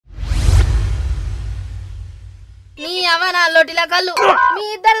అవ్వ నా లోటిలా కళ్ళు మీ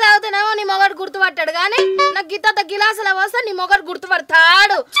ఇద్దరు తాగుతున్నామో నీ మొగడు గుర్తుపట్టాడు కానీ నాకు గిత్త గిలాసుల వస్తే నీ మొగడు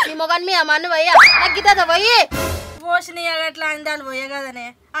గుర్తుపడతాడు నీ మొగని మీ అమ్మను పోయా నాకు గిత్త పోయి పోషిని అట్లా అందాలు పోయే కదనే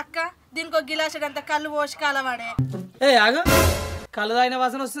అక్క దీనికి ఒక గిలాసుడంత కళ్ళు పోసి కాలవాడే ఏ ఆగు కళ్ళు తాగిన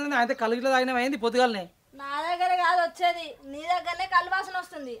వాసన వస్తుంది అయితే కళ్ళు గిట్ల తాగిన అయింది పొద్దుగాలనే నా దగ్గర కాదు వచ్చేది నీ దగ్గరనే కళ్ళు వాసన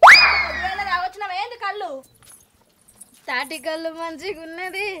వస్తుంది వచ్చినవి ఏంది కళ్ళు తాటి కళ్ళు మంచిగా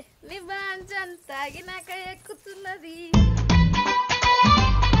ఉన్నది నీ బాంచం తాగినాక ఎక్కుతున్నది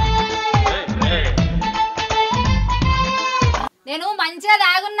నేను మంచిగా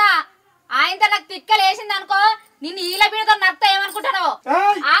తాగున్నా ఆయనతో నాకు తిక్కలు వేసింది అనుకో నిన్ను ఈల పీడతో నర్త ఏమనుకుంటానో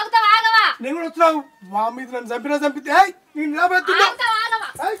ఆగుతావు ఆగవా నేను కూడా వస్తున్నావు మా మీద నన్ను చంపినా చంపితే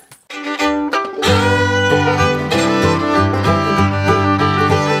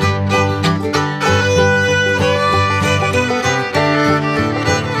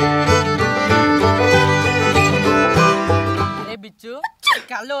బిచ్చు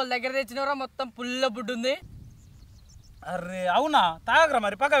కళ్ళు వాళ్ళ దగ్గర తెచ్చినవరా మొత్తం పుల్ల బుడ్డు ఉంది అరే అవునా తాగరా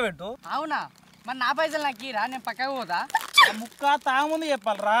మరి పక్క పెట్టు అవునా మరి నా పైసలు నాకు ఇరా నేను పక్కకు పోతా ముక్క తాగముందు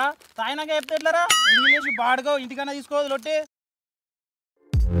చెప్పాలరా తాగినాక చెప్తే ఎట్లరా ఇంగ్లీష్ బాడుగా ఇంటికన్నా తీసుకోవద్దు లొట్టి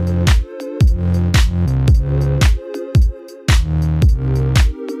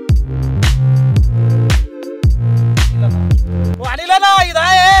అనిలనా ఇదా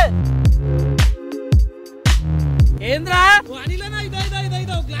ఏంద్రా అనిలనా ఇదా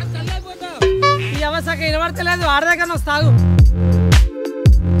గ్లాస్ చల్లారిపోతా ఈ అవసరం వినబడతలేదు వాడి దగ్గర వస్తాగు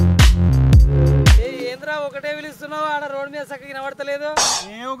ఏంద్రా ఒకటే పిలుస్తున్నావు ఆడ రోడ్ మీద చక్కగా వినబడతలేదు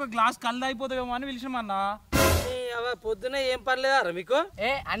ఏ ఒక గ్లాస్ కళ్ళు అయిపోతావేమో అని పిలిచినామన్నా పొద్దున ఏం పని లేదా మీకు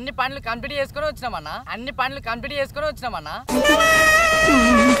అన్ని పనులు కంప్లీట్ చేసుకుని వచ్చినామన్నా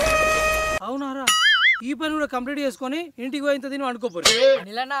అవునారా ఈ పని కూడా కంప్లీట్ చేసుకొని ఇంటికి పోయింత తిని అనుకోపోరు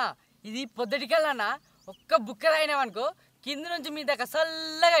అనిలనా ఇది పొద్దుటికెళ్ళన్నా ఒక్క బుక్క తాగినావనుకో కింద నుంచి మీ దగ్గర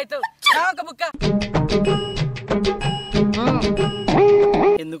చల్లగా అవుతావు ఒక బుక్క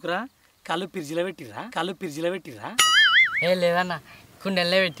ఎందుకురా కళ్ళు పిరిజిలో పెట్టిరా ఏ లేదన్నా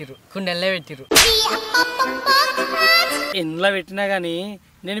కుండెల్లే పెట్టిరు ఎండ్లా పెట్టినా గానీ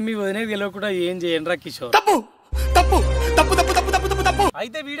నేను మీ వదిన గెలవకుండా ఏం చేయనురా కిషోర్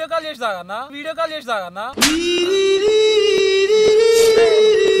అయితే వీడియో కాల్ చేసి తాగన్నా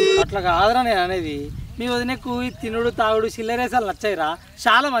అట్లా కాదురా నేను అనేది మీ వదినకు తినుడు తాగుడు చిల్లరేసాలు నచ్చాయిరా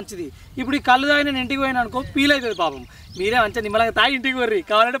చాలా మంచిది ఇప్పుడు ఈ కళ్ళు తాగి నేను ఇంటికి పోయినా అనుకో ఫీల్ అవుతుంది పాపం మీరే మంచిగా నిమ్మలంగా తాగి ఇంటికి పోర్రి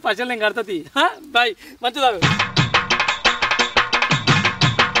కావాలంటే పైసలు నేను కడతది బాయ్ మంచిదా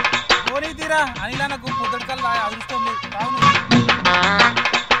తీరా అనిలా నాకు పొద్దుటి కళ్ళు అదృష్టం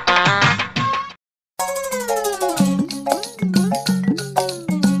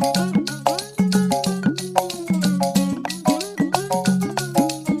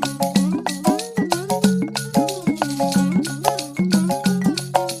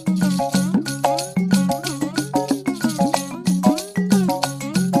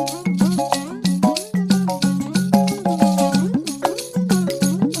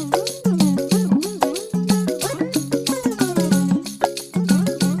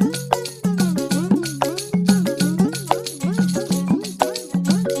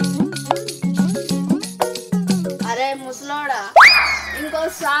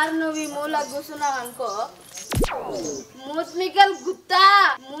ఇంకోసారి నువ్వు ఈ మూల కూర్చున్నావు అనుకో మూత్మికల్ గుత్తా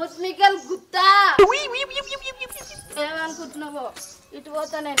ఏమనుకుంటున్నావో ఇటు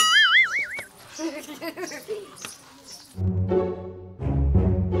పోతా నేను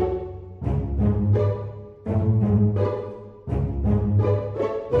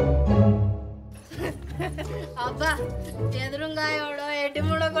అబ్బా ఎదురుంగాయోడో ఎడ్డి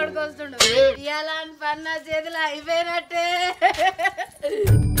మూడో కొడుకు వస్తుండు ఇయాలని పన్న చేతులు అయిపోయినట్టే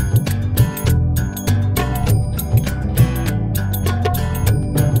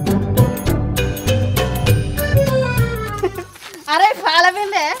అరే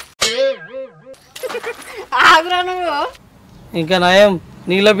పాలపిండే ఆగురా నువ్వు ఇంకా నయం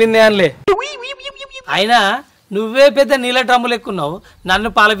నీళ్ళ బిందె అనలే అయినా నువ్వే పెద్ద నీళ్ళ డ్రమ్ములు ఎక్కున్నావు నన్ను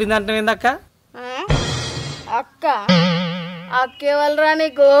పాల బిందె అంటే ఏందక్క అక్క అక్కేవలరా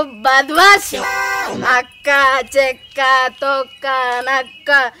నీకు బద్మాష్ అక్క చెక్క తొక్క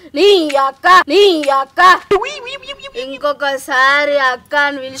నక్క నీ అక్క ఇంకొకసారి అక్క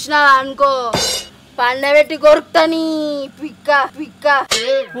అని పిలిచినావు అనుకో పండబెట్టి కొరుకుతాని పిక్క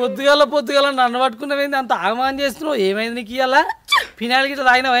పొద్దుగాల నన్ను పట్టుకున్నవేంది అంత ఆగమానం చేస్తున్నావు ఏమైంది నీకు ఇవాళ ఫినాయిల్ గిట్ల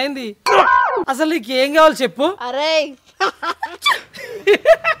తాగినవేంది అసలు నీకు ఏం కావాలి చెప్పు అరే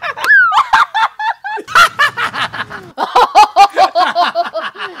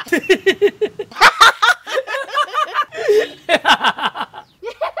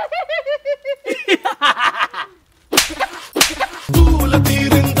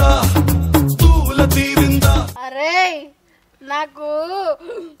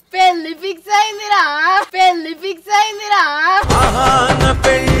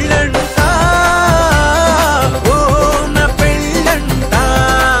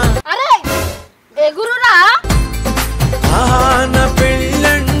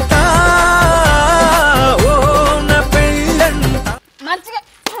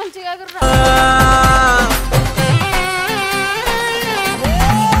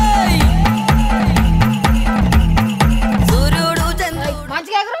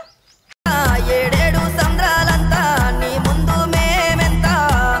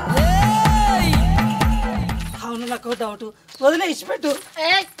డౌట్ వదిలే ఇచ్చిపెట్టు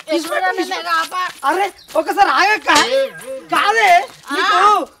అరే ఒకసారి ఆగక్క కాదే నీకు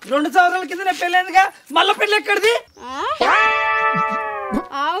 2 సంవత్సరాల కింద పెళ్ళైందిగా మళ్ళీ పెళ్ళి ఎక్కడిది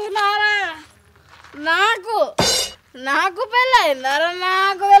అవునారా నాకు పెళ్ళయిందారా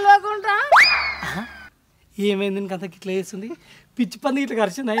నాకు తెలియకుండా ఏమైంది నీకు అంత ఇట్లా వేస్తుంది పిచ్చి పంది ఇట్లా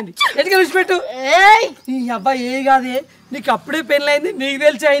కరిచింది అయింది ఎటుగా విడిచిపెట్టు నీ అబ్బాయి ఏ కాదే నీకు అప్పుడే పెళ్ళైంది నీకు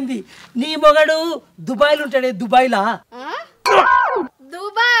తెలిసి అయింది నీ మొగడు దుబాయ్లో ఉంటాడే దుబాయ్లా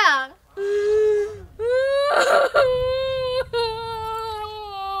దుబాయ్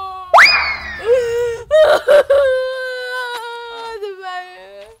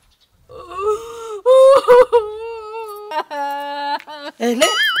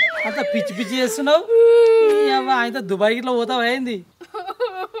అంత పిచ్చి పిచ్చి చేస్తున్నావు ఆయన దుబాయ్ ఇట్లా పోతావు అయింది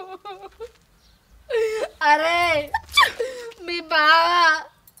అరే మీ బావా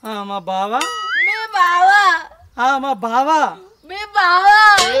మా బావా మీ బావా మా బావా మీ బావా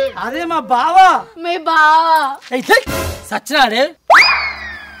అదే మా బావా మీ బావా అయితే సచ్చినాడే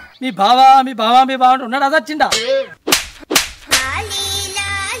మీ బావా మీ బావా మీ బావా ఉన్నాడు అది వచ్చిండా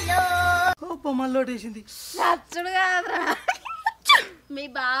మళ్ళోటేసింది నచ్చుడు కాదురా మీ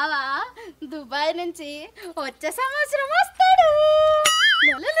బావ దుబాయ్ నుంచి వచ్చే సంవత్సరం వస్తాడు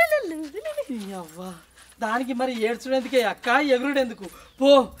దానికి మరి ఏడ్చుడెందుకే అక్క ఎగురుడెందుకు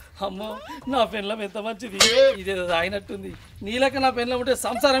పో అమ్మో నా పెళ్ళం ఎంత మంచిది ఇదేదో తాగినట్టుంది నీలక నా పెళ్ళం ఉంటే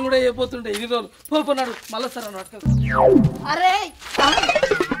సంసారం కూడా అయిపోతుండే ఇన్ని రోజులు పోనాడు మళ్ళీ సరే అట్ట అరే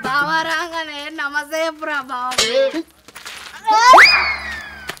బావా రాగానే నమస్తే చెప్పురా బావ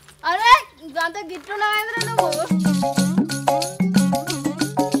అరే అంత గిట్టున్నావేంద్రా నువ్వు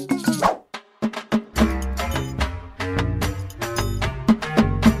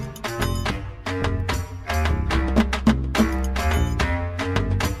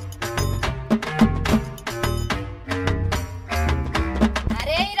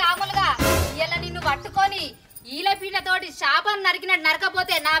శాపం నరికినట్టు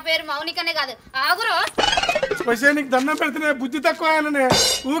నరకపోతే నా పేరు మౌనికనే కాదు ఆగురో నీకు దండం పెడుతున్నా బుద్ధి తక్కువ ఆయననే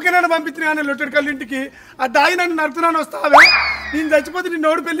ఊకే నన్ను పంపించిన లొట్టెడు కళ్ళు ఇంటికి ఆ దాయి నన్ను నరుకుతున్నాను వస్తావే నేను చచ్చిపోతే నీ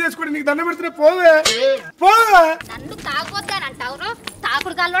నోడు పెళ్లి చేసుకోండి నీకు దండం పెడుతున్నా పోవే పోవే నన్ను తాగొద్దానంటావురో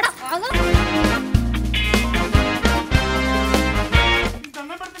తాకుడు కాల్లోడా ఆగు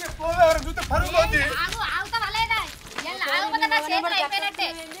దండం పెడుతున్నా పోవే చూస్తే పరుగు పోద్ది ఆగుతావలేదా ఆగుపోతే నా చేతులు అయిపోయినట్టే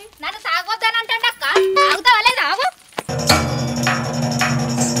నన్ను తాగొద్దానంటే అక్క ఆగుతావలేదా ఆగు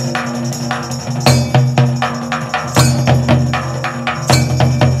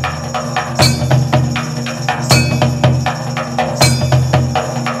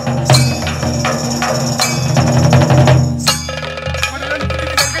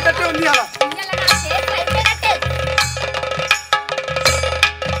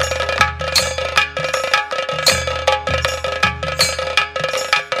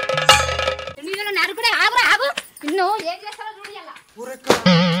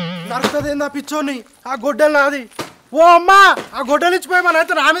నరుకుతుందేందా పిచ్చోని ఆ గొడ్డలు నాది ఓ అమ్మా ఆ గొడ్డలు ఇచ్చిపోయి మన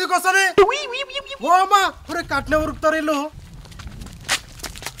అయితే నా మీదకి వస్తుంది ఓ అమ్మా ఒరే కట్లే ఉరుకుతారు వీళ్ళు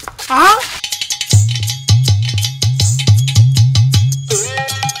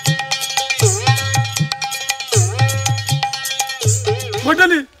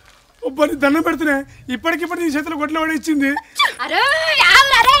గొడ్డలి ఒబ్బని దండం పెడుతున్నా ఇప్పటికిప్పుడు నీ చేతిలో గొడ్డలు పడి ఇచ్చింది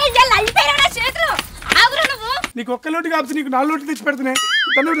నీకు ఒక్క లోటు కాపు నీకు 4 లోట్లు తెచ్చి పెడుతున్నాయి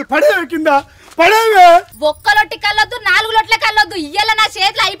దండం పడేవే కింద పడేవే ఒక్క లొట్టి కల్లొద్దు 4 లొట్ల కల్లొద్దు ఇయ్యాల నా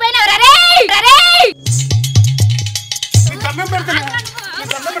చేతులు అయిపోయినావు దండం పెడుతున్నా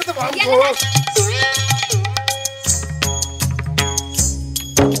దండం పెడతా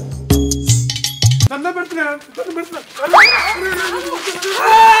దండం పెడుతున్నా దండం పెడుతున్నా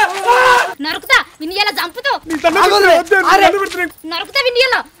నరుకుతా వినియాల చంపుతావు నరుకుతా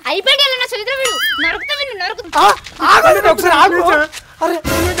వినియాల అయిపోయింది నా చేతులు వీడు నరుకుతా విని నరుకుతా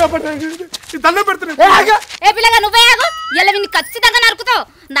ఏ పిల్లగా నువ్వే ఆగు ఇలా విని ఖచ్చితంగా నరుకుతావు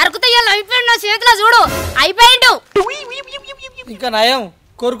నరుకుతా ఇలా అయిపోయింది నా చేతిలో చూడు అయిపోయిండు ఇంకా నయం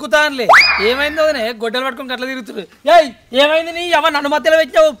కొరుకుతానులే ఏమైందో గొడ్డలు పట్టుకుని అట్లా తిరుగుతుంది ఏమైంది నీ ఎవరు నన్ను మధ్యలో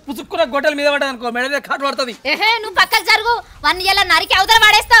పెట్టావు పుసుక్కున్న గొడ్డల మీద పడ్డా అనుకో మెడ మీద కాటు పడుతుంది ఏహే నువ్వు పక్కకు జరుగు వన్ ఇలా నరికి అవతల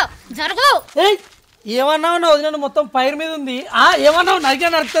పడేస్తావు జరుగు ఏమన్నావు నా వదిన మొత్తం పైరు మీద ఉంది ఏమన్నావు నరికే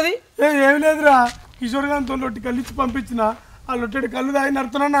నరుకుతుంది ఏమి లేదురా కిషోర్ గారితో లొట్టి కల్లిచ్చి పంపించిన ఆ లొట్టెడు కళ్ళు తాగి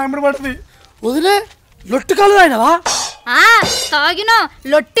నడుతున్నా నా ఎంబడి పడుతుంది వదిలే లొట్టి కళ్ళు తాగినవా తాగిన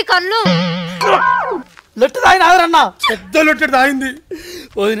లొట్టి కళ్ళు లొట్టి తాగినాదరన్నా పెద్ద లొట్టెడు తాగింది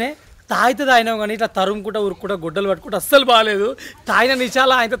వదినే తాగితే తాగినావు కానీ ఇట్లా తరుముకుంటా ఉరుక్కుంటా గుడ్డలు పట్టుకుంటా అస్సలు బాగాలేదు తాగిన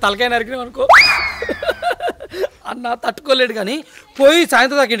నిశాల ఆయన తలకాయ నరికినావు అనుకో అన్న తట్టుకోలేడు కానీ పోయి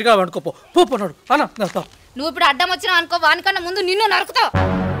సాయంత్రం దాకా ఇంటికి పట్టుకోపో పోనాడు అన్న నువ్వు ఇప్పుడు అడ్డం వచ్చినావు అనుకో వానికన్నా ముందు నిన్ను నరుకుతావు.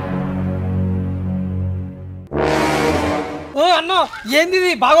 ఓ అన్న ఏంది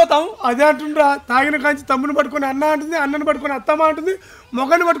భాగవతం? అదే అంటుండ్రా, తాగిన కాంచి తమ్ముని పట్టుకొని అన్న అంటుంది, అన్నను పట్టుకొని అత్తమ్మ అంటుంది,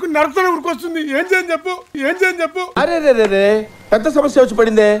 మొగని పట్టుకుని నడుపుతూనే ఉరికొస్తుంది. ఏం చేయని చెప్పు. అరే రే పెద్ద సమస్య వచ్చి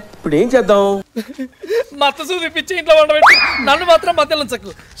పడిందే, ఇప్పుడు ఏం చేద్దాం? మత్త చూపించి ఇంట్లో వండబెట్టి నన్ను మాత్రం మధ్యలో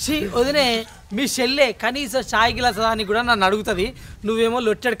ఉంచకు. వదినే మీ చెల్లె కనీసం చాయ్ గిలాస అని కూడా నన్ను అడుగుతుంది. నువ్వేమో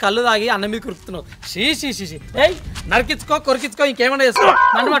లొట్టాడు కళ్ళు తాగి అన్న మీద కురుకుతున్నావు. షీ ఏయ్ నరికించుకో కొరికించుకో ఇంకేమన్నా చేసుకో.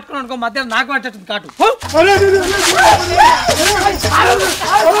 నన్ను పట్టుకుని అనుకో మధ్యాహ్నం నాకు పట్టేస్తుంది కాటు.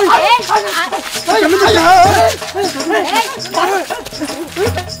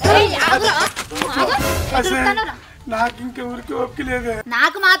 నాకు ఇంకా ఊరికి ఓపిక లేదే.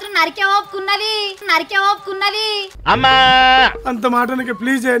 నాకు మాత్రం నరికే ఓపుకున్నది. అమ్మా అంత మాట నీకు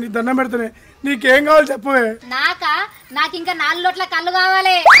ప్లీజ్ నీ దండం పెడతానే. నీకేం కావాలి చెప్పవే. నాకు ఇంకా 4 లోట్ల కళ్ళు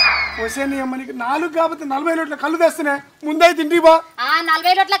కావాలి. వసే నీ అమ్మ, నీకు 4 కాబట్టి 40 లోట్ల కళ్ళు తెస్తేనే ముందైతే ఇంటికి బా.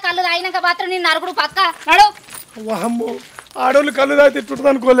 40 లోట్ల కళ్ళు తాగినాక మాత్రం నేను నరుకుడు పక్క నడు. వామ్మో, ఆడోళ్ళు కళ్ళు తాగితే ఇట్టుతుంది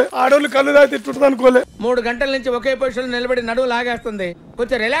అనుకోలే. 3 గంటల నుంచి ఒకే పొజిషన్ నిలబడి నడువు లాగేస్తుంది.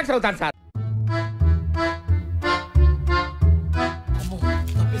 కొంచెం రిలాక్స్ అవుతాను సార్.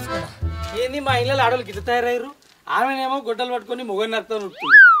 ఏంది మా ఇళ్ళలో ఆడోళ్ళు గిట్ట తయారయ్యారు? ఆమెనేమో గుడ్డలు పట్టుకొని మొగని నడుతూ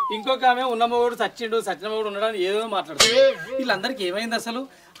ఉంటుంది, ఇంకొక ఆమె ఉన్న మొగడు సచ్చిన మొగడు ఉండడానికి ఏదో మాట్లాడుతుంది. వీళ్ళందరికీ ఏమైంది అసలు?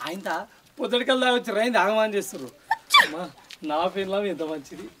 ఆయన పొద్దుటికల్లా వచ్చి రైంది ఆగమాన్ చేస్తారు. అమ్మా నా పిల్లం ఎంత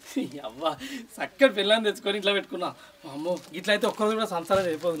మంచిది, అవ్వ చక్కటి పిల్లని తెచ్చుకొని ఇట్లా పెట్టుకున్నా. అమ్మో ఇట్లా అయితే ఒక్కరోజు కూడా సంసారం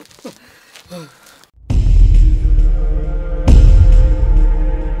అయిపోదు.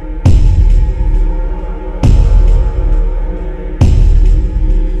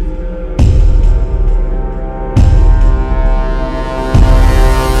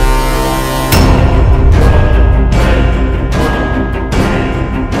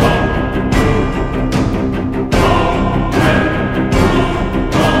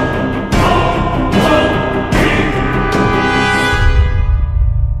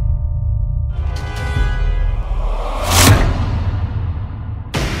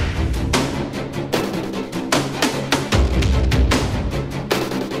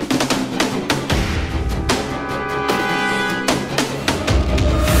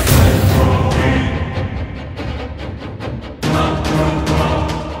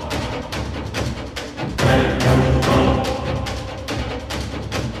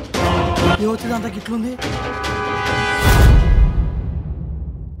 ఏమొచ్చింది అంత గిట్లుంది?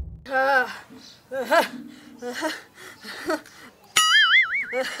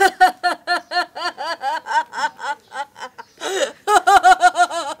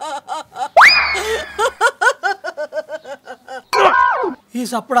 ఈ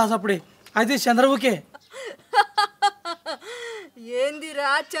సప్పుడా సప్పుడే అయితే చంద్రముఖే.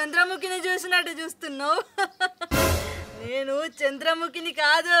 ఏందిరా చంద్రముఖిని చూసినట్టు చూస్తున్నావు? నేను చంద్రముఖిని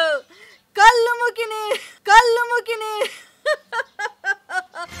కాదు, కళ్ళుముఖిని.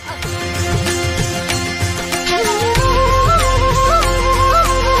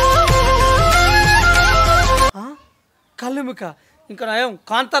 కళ్ళుముఖ ఇంకా నయం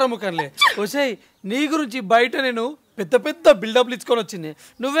కాంతారముఖంలే. వచ్చాయి నీ గురించి బయట నేను పెద్ద పెద్ద బిల్డప్లు ఇచ్చుకొని వచ్చింది.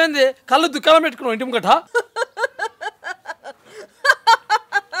 నువ్వేంది కళ్ళు దుకాణం పెట్టుకున్నావు ఇంటి ముఖట?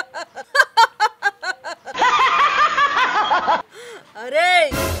 అరే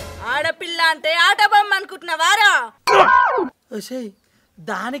ఆడపిల్ల అంటే ఆట బొమ్మ అనుకుంటున్నావారా? వచ్చాయి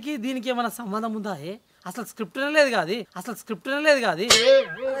దానికి దీనికి ఏమైనా సంబంధం ఉందా? అసలు స్క్రిప్ట్ లేదు కాదు.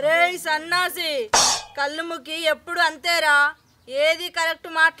 అరే సన్నాసి, కళ్ళుముఖి ఎప్పుడు అంతేరా, ఏది కరెక్ట్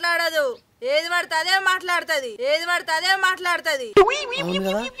మాట్లాడదు, ఏది పడితే అదే మాట్లాడుతుంది. అవును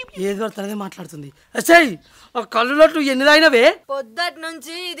కదా, ఏది పడితే అదే మాట్లాడుతుంది. వచ్చాయి కళ్ళునట్లు ఎన్ని తాగినవే? పొద్దటి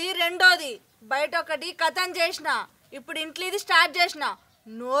నుంచి ఇది రెండోది. బయట ఒకటి కథం చేసిన, ఇప్పుడు ఇంట్లో ఇది స్టార్ట్ చేసిన.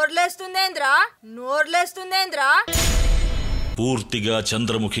 నోర్లేస్తుందేంద్రా? పూర్తిగా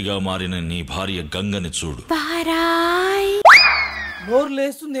చంద్రముఖిగా మారిన నీ భార్య గంగని చూడు. నోరు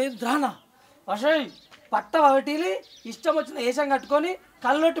లేస్తుంది రానా? అసలు పట్ట ఒకటి ఇష్టం వచ్చిన ఏషం కట్టుకొని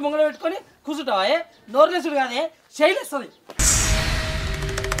కళ్ళొట్టి ముంగడ పెట్టుకొని కూర్చుంటావా? నోరు లేసుడు కాదే శైలిస్తుంది.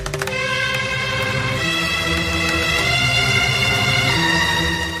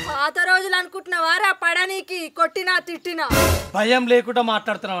 పాత రోజులు అనుకుంటున్నావారా పడనీకి కొట్టినా తిట్టినా? భయం లేకుండా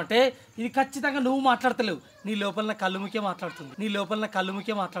మాట్లాడుతున్నావు అంటే ఇది ఖచ్చితంగా నువ్వు మాట్లాడతలేవు. నీ లోపల కళ్ళుముఖే మాట్లాడుతుంది.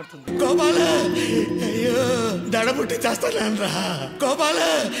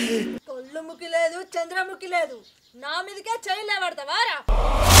 కొల్లుముఖి లేదు, చంద్రముఖి లేదు, నా మీదకే చేయలే పడతావారా?